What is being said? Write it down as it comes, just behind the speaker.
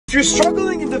If you're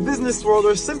struggling in the business world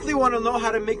or simply want to know how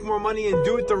to make more money and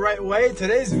do it the right way,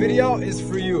 today's video is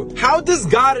for you. How does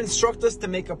God instruct us to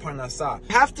make a parnasa?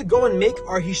 We have to go and make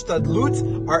our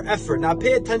Hishtadlut, our effort. Now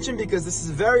pay attention because this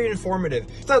is very informative.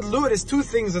 Hishtadlut is two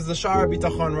things, as the Sha'ar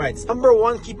Bitachon writes. Number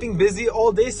one, keeping busy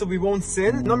all day so we won't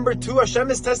sin. Number two,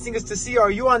 Hashem is testing us to see,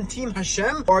 are you on team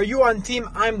Hashem or are you on team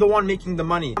I'm the one making the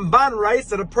money? Ramban writes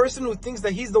that a person who thinks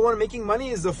that he's the one making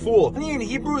money is a fool. Money in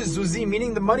Hebrew is zuzi,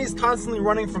 meaning the money is constantly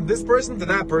running from this person to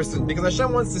that person, because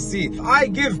Hashem wants to see, if I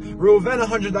give Reuven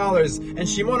 $100 and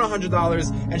Shimon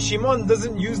 $100 and Shimon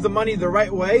doesn't use the money the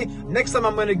right way, next time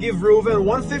I'm going to give Reuven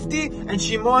 $150 and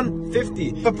Shimon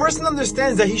 $50. If a person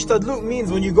understands that Hishtadlut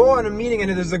means when you go on a meeting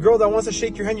and there's a girl that wants to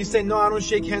shake your hand, you say, no, I don't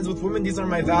shake hands with women, these are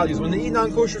my values. When they eat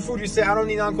non-kosher food, you say, I don't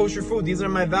eat non-kosher food, these are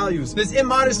my values. There's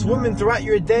immodest women throughout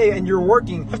your day and you're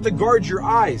working, you have to guard your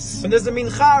eyes. When there's a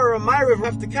mincha or a ma'ariv you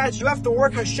have to catch, you have to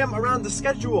work Hashem around the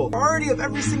schedule. The priority of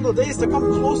every single day is to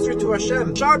come closer to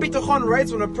Hashem. Sha'ar Bitachon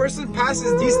writes, when a person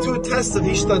passes these two tests of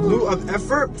Hishtadlut, of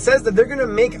effort, says that they're going to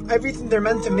make everything they're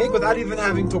meant to make without even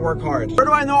having to work hard. Where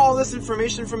do I know all this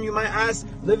information from, you might ask?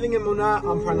 Living Emunah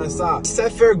on Parnasah.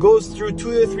 Sefer goes through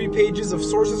 2 to 3 pages of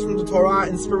sources from the Torah,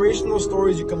 inspirational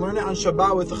stories. You can learn it on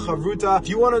Shabbat with a chavruta. If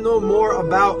you want to know more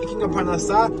about making a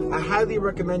Parnasah, I highly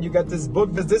recommend you get this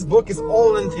book, because this book is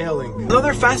all entailing.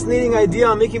 Another fascinating idea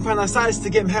on making Parnasah is to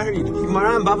get married.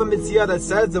 Gemara in Bava Metzia that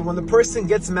says that when the person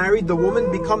gets married, the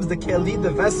woman becomes the keli, the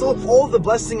vessel, all the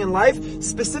blessing in life,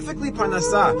 specifically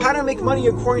Parnasah. How to make money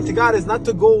according to God is not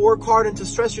to go work hard and to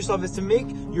stress yourself, is to make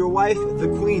your wife the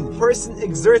queen. The person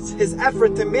exerts his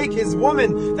effort to make his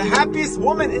woman the happiest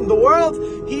woman in the world,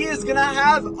 he is gonna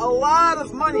have a lot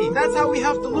of money. That's how we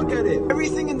have to look at it.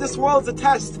 Everything in this world is a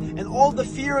test, and all the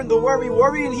fear and the worry.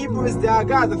 Worry in Hebrew is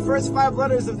da'agah, the first 5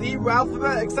 letters of the Hebrew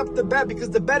alphabet, except the bet, because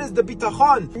the bet is the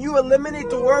bitachon. When you eliminate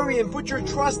the worry and put your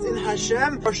trust in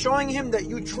Hashem, are showing him that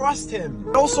you trust him.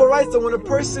 It also writes that when a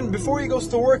person, before he goes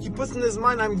to work, he puts in his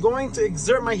mind, I'm going to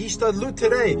exert my Hishtadlut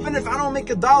today. Even if I don't make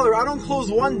 $1, I don't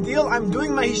close one deal, I'm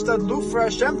doing my Hishtadlut for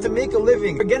Hashem to make a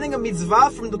living. We're getting a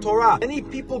mitzvah from the Torah. Many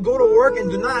people go to work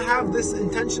and do not have this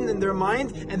intention in their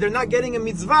mind, and they're not getting a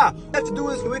mitzvah. All you have to do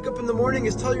is, you wake up in the morning,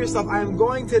 is tell yourself, I am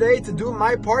going today to do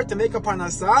my part to make a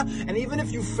parnasah, and even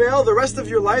if you fail the rest of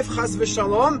your life, chas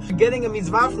v'shalom, getting a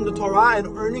mitzvah from the Torah and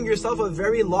earning yourself a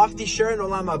very lofty share in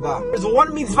Olam Haba. There's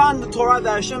one mitzvah in the Torah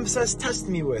that Hashem says, test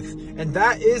me with, and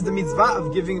that is the mitzvah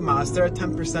of giving maaser,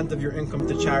 10% of your income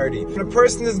to charity. When a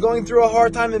person is going through a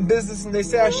hard time in business and they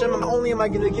say, Hashem, not only am I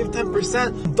going to give 10%,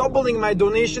 I'm doubling my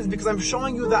donations because I'm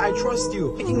showing you that I trust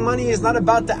you. Making money is not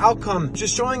about the outcome.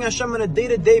 Just showing Hashem on a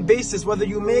day-to-day basis, whether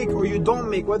you make or you don't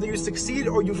make, whether you succeed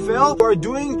or you fail, you are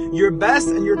doing your best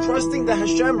and you're trusting that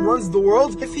Hashem runs the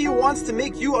world. If He wants to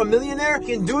make you a millionaire,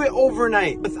 He can do it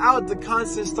overnight. Without the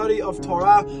constant study of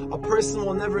Torah, a person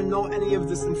will never know any of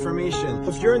this information.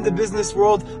 If you're in the business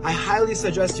world, I highly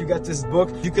suggest you get this book.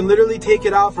 You can literally take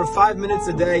it out for 5 minutes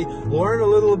a day, learn a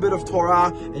little bit of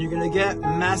Torah, and you're going to get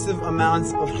massive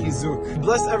amounts of chizuk.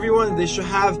 Bless everyone. They should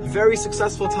have a very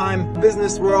successful time in the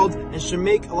business world and should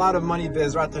make a lot of money,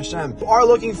 Be'ezrat Hashem. If you are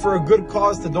looking for a good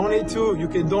cause to donate to, you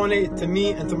can donate to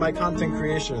me and to my content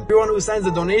creation. Everyone who sends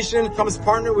a donation comes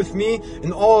partner with me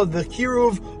in all of the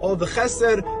kiruv, all of the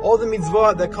chesed, all the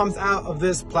mitzvah that comes out of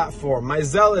this platform. My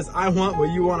Zelle is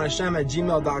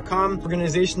iwantwhatyouvantHashem@gmail.com.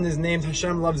 Organization is named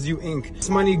Hashem Loves You Inc. This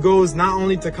money goes not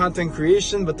only to content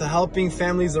creation, but to helping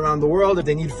families around the world if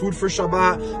they need food for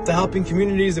Shabbat, to helping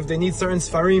communities if they need certain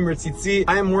sfarim or tzitzit.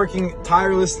 I am working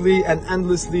tirelessly and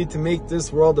endlessly to make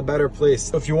this world a better place.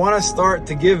 So if you want to start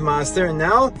to give maaser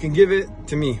now, you can give it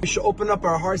to me. We should open up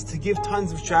our hearts to give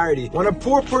tons of charity. When a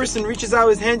poor person reaches out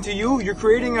his hand to you, you're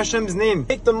creating Hashem's name.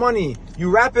 Take the money, you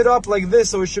wrap it up like this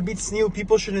so it should be tzniut,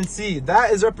 people shouldn't see.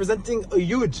 That is representing a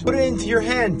yud. Put it into your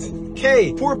hand.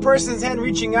 K. Poor person's hand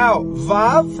reaching out.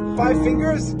 Vav, 5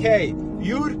 fingers. K.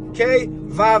 Yud, K,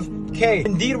 Vav, K.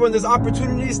 Indeed, when there's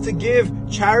opportunities to give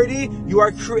charity, you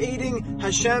are creating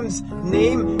Hashem's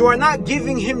name. You are not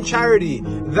giving Him charity.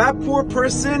 That poor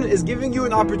person is giving you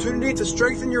an opportunity to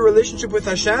strengthen your relationship with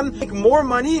Hashem, make more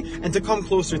money, and to come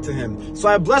closer to Him. So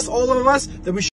I bless all of us that we should